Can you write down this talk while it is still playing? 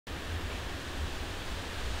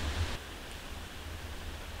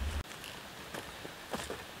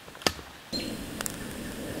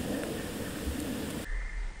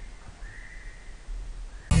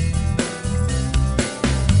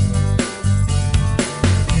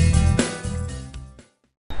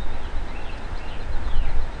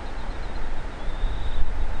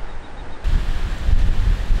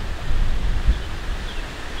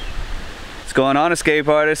What's going on, escape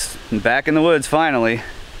artists? I'm back in the woods finally.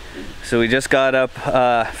 So we just got up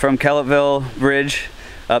from Kellettville Bridge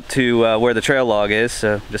up to where the trail log is,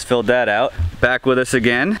 so just filled that out. Back with us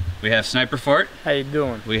again, we have Sniper Fort. How you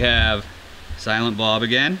doing? We have Silent Bob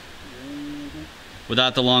again,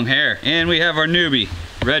 without the long hair. And we have our newbie,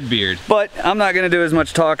 Redbeard. But I'm not gonna do as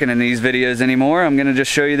much talking in these videos anymore. I'm gonna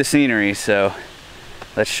just show you the scenery, so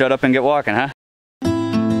let's shut up and get walking, huh?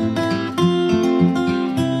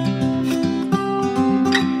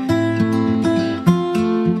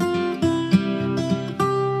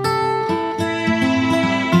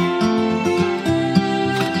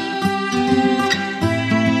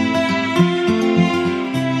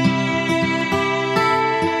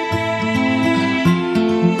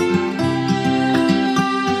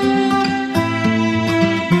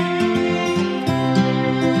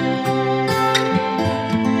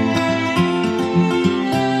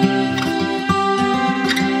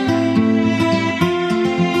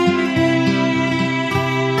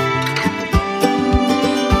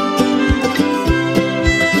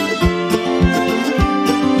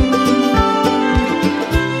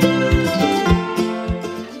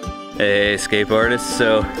 Hey, escape artists.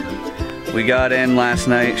 So we got in last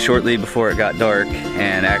night shortly before it got dark,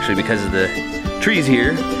 and actually because of the trees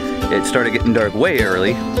here, it started getting dark way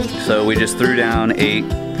early. So we just threw down, ate,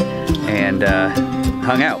 and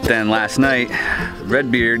hung out. Then last night,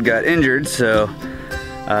 Redbeard got injured, so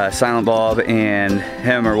Silent Bob and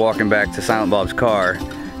him are walking back to Silent Bob's car,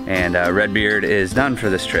 and Redbeard is done for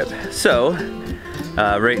this trip. So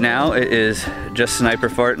right now it is just Sniper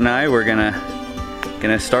Fart and I. We're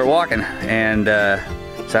gonna start walking, and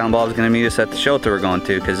Silent Bob's gonna meet us at the shelter we're going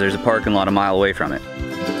to, because there's a parking lot a mile away from it.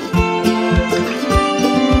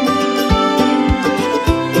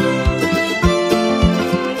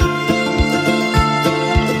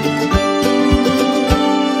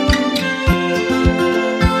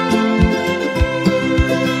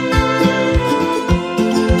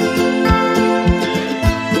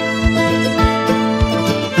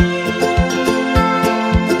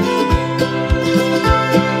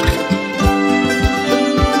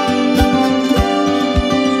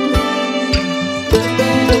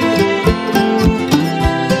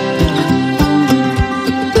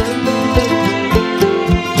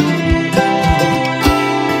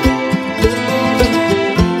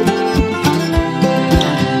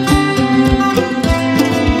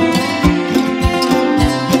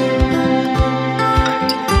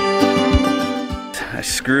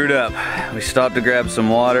 Screwed up. We stopped to grab some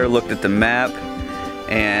water, looked at the map,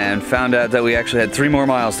 and found out that we actually had 3 more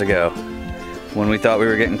miles to go when we thought we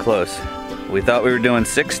were getting close. We thought we were doing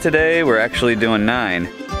 6 today, we're actually doing 9.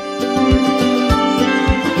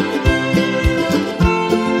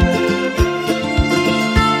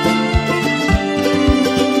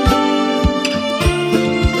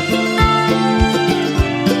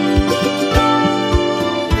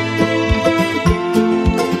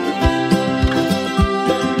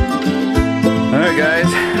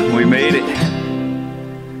 Guys, we made it.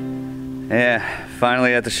 Yeah,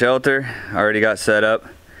 finally at the shelter. Already got set up.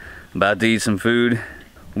 About to eat some food.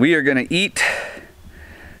 We are gonna eat,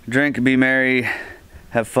 drink, be merry,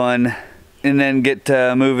 have fun, and then get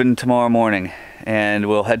moving tomorrow morning. And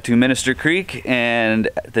we'll head to Minister Creek, and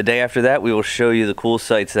the day after that we will show you the cool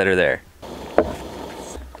sights that are there.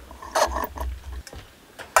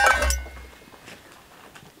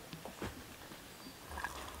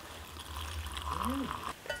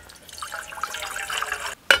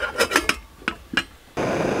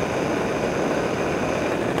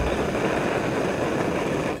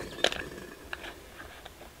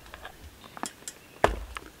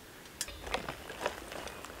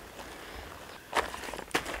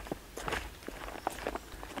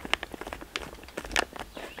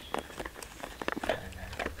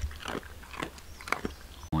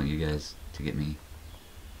 I want you guys to get me.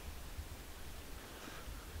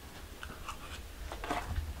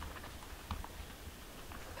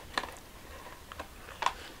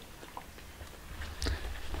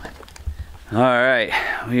 Alright,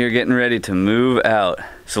 we are getting ready to move out.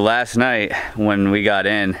 So last night when we got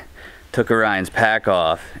in, took Orion's pack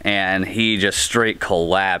off, and he just straight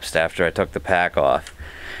collapsed after I took the pack off.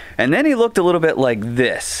 And then he looked a little bit like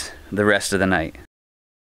this the rest of the night.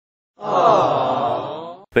 Aww.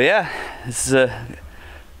 But yeah, this is a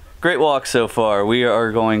great walk so far. We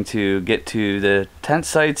are going to get to the tent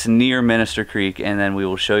sites near Minister Creek, and then we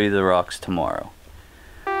will show you the rocks tomorrow.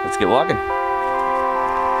 Let's get walking.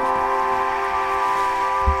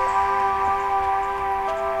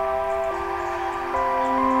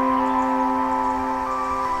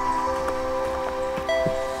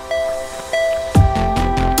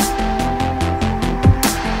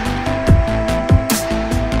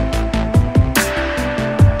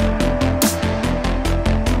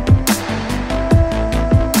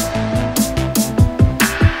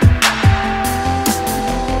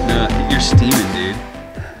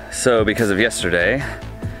 So because of yesterday,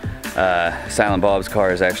 Silent Bob's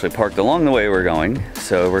car is actually parked along the way we're going.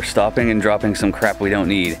 So we're stopping and dropping some crap we don't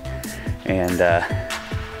need. And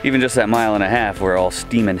even just that 1.5 miles, we're all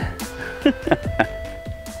steaming.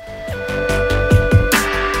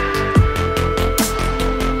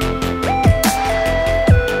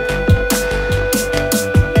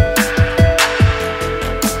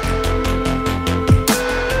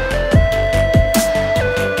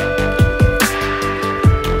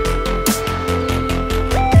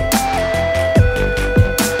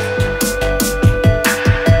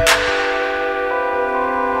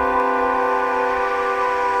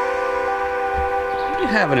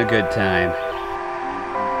 Having a good time.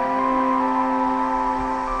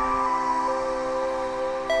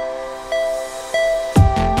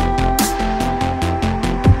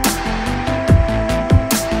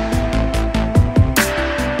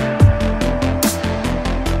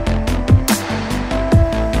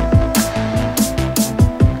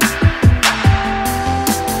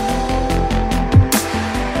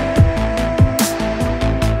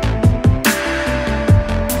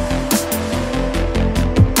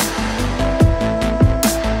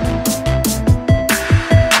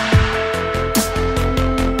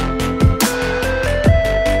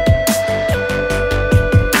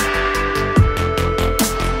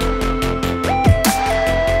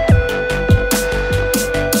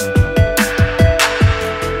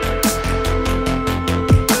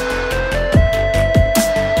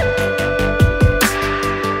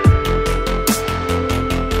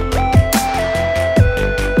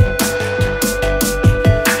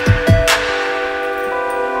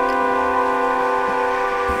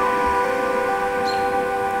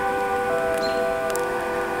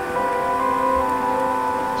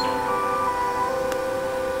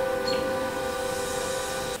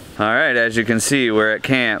 Alright, as you can see, we're at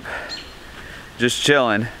camp, just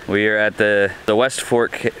chilling. We are at the West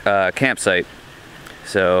Fork campsite.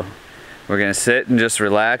 So we're gonna sit and just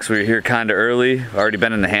relax. We're here kinda early, already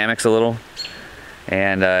been in the hammocks a little.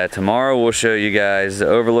 And tomorrow we'll show you guys the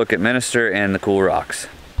overlook at Minister and the cool rocks.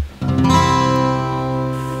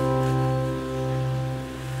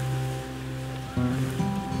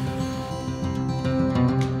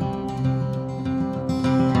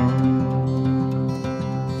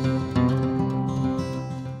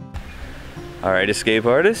 Alright, escape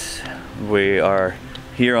artists, we are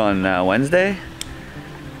here on Wednesday,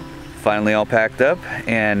 finally all packed up,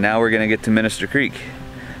 and now we're gonna get to Minister Creek,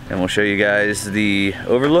 and we'll show you guys the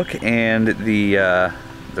overlook and the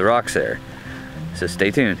rocks there. So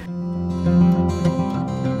stay tuned.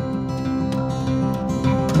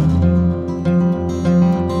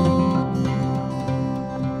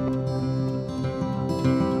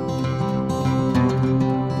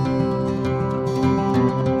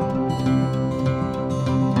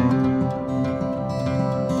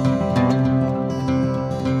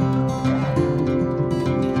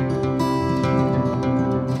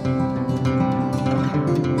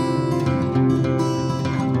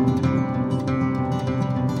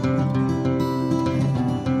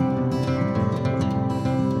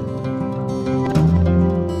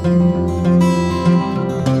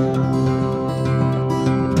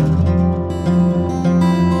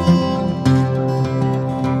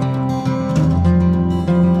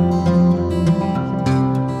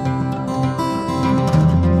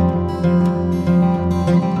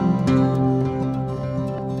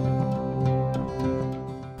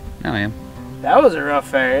 That was a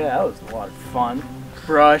rough area. That was a lot of fun.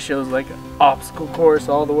 Brush, it was like an obstacle course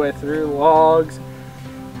all the way through, logs,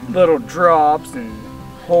 little drops and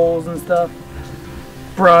holes and stuff.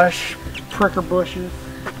 Brush, pricker bushes.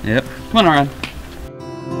 Yep, come on around.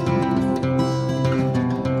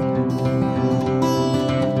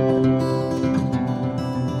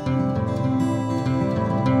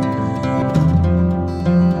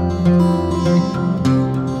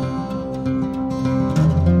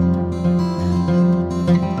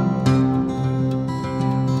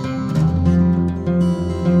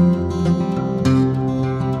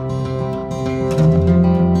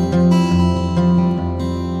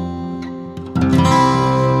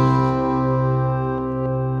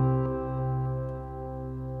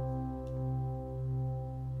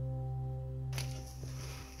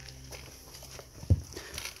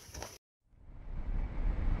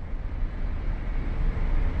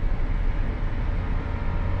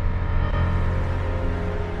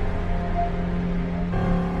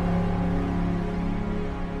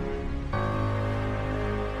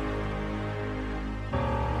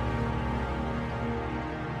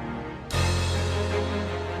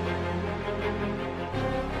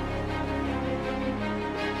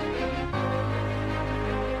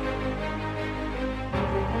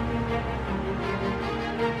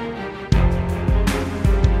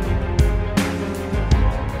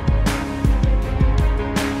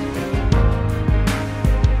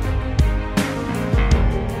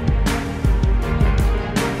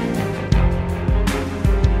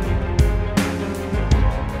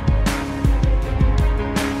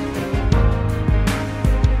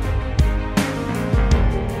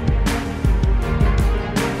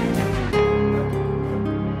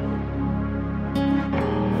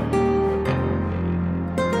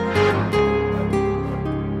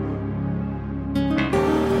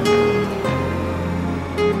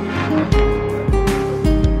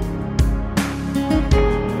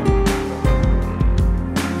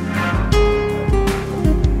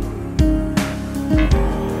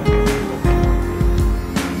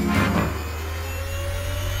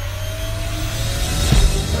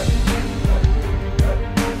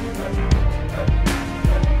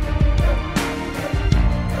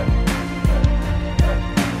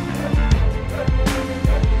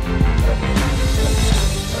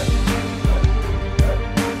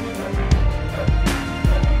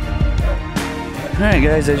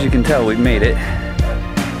 Alright guys, as you can tell, we've made it.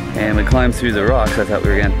 And we climbed through the rocks. I thought we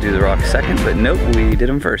were going to do the rocks second, but nope, we did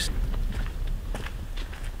them first.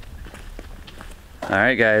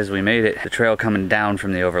 Alright guys, we made it. The trail coming down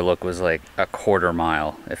from the overlook was like a quarter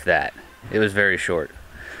mile, if that. It was very short.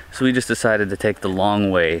 So we just decided to take the long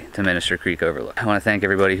way to Minister Creek Overlook. I want to thank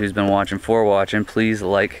everybody who's been watching for watching. Please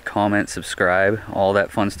like, comment, subscribe, all that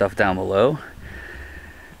fun stuff down below.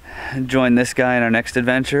 Join this guy in our next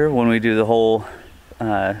adventure when we do the whole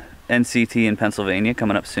NCT in Pennsylvania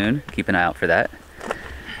coming up soon. Keep an eye out for that.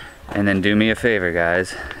 And then do me a favor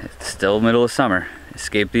guys, it's still middle of summer.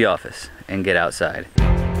 Escape the office and get outside.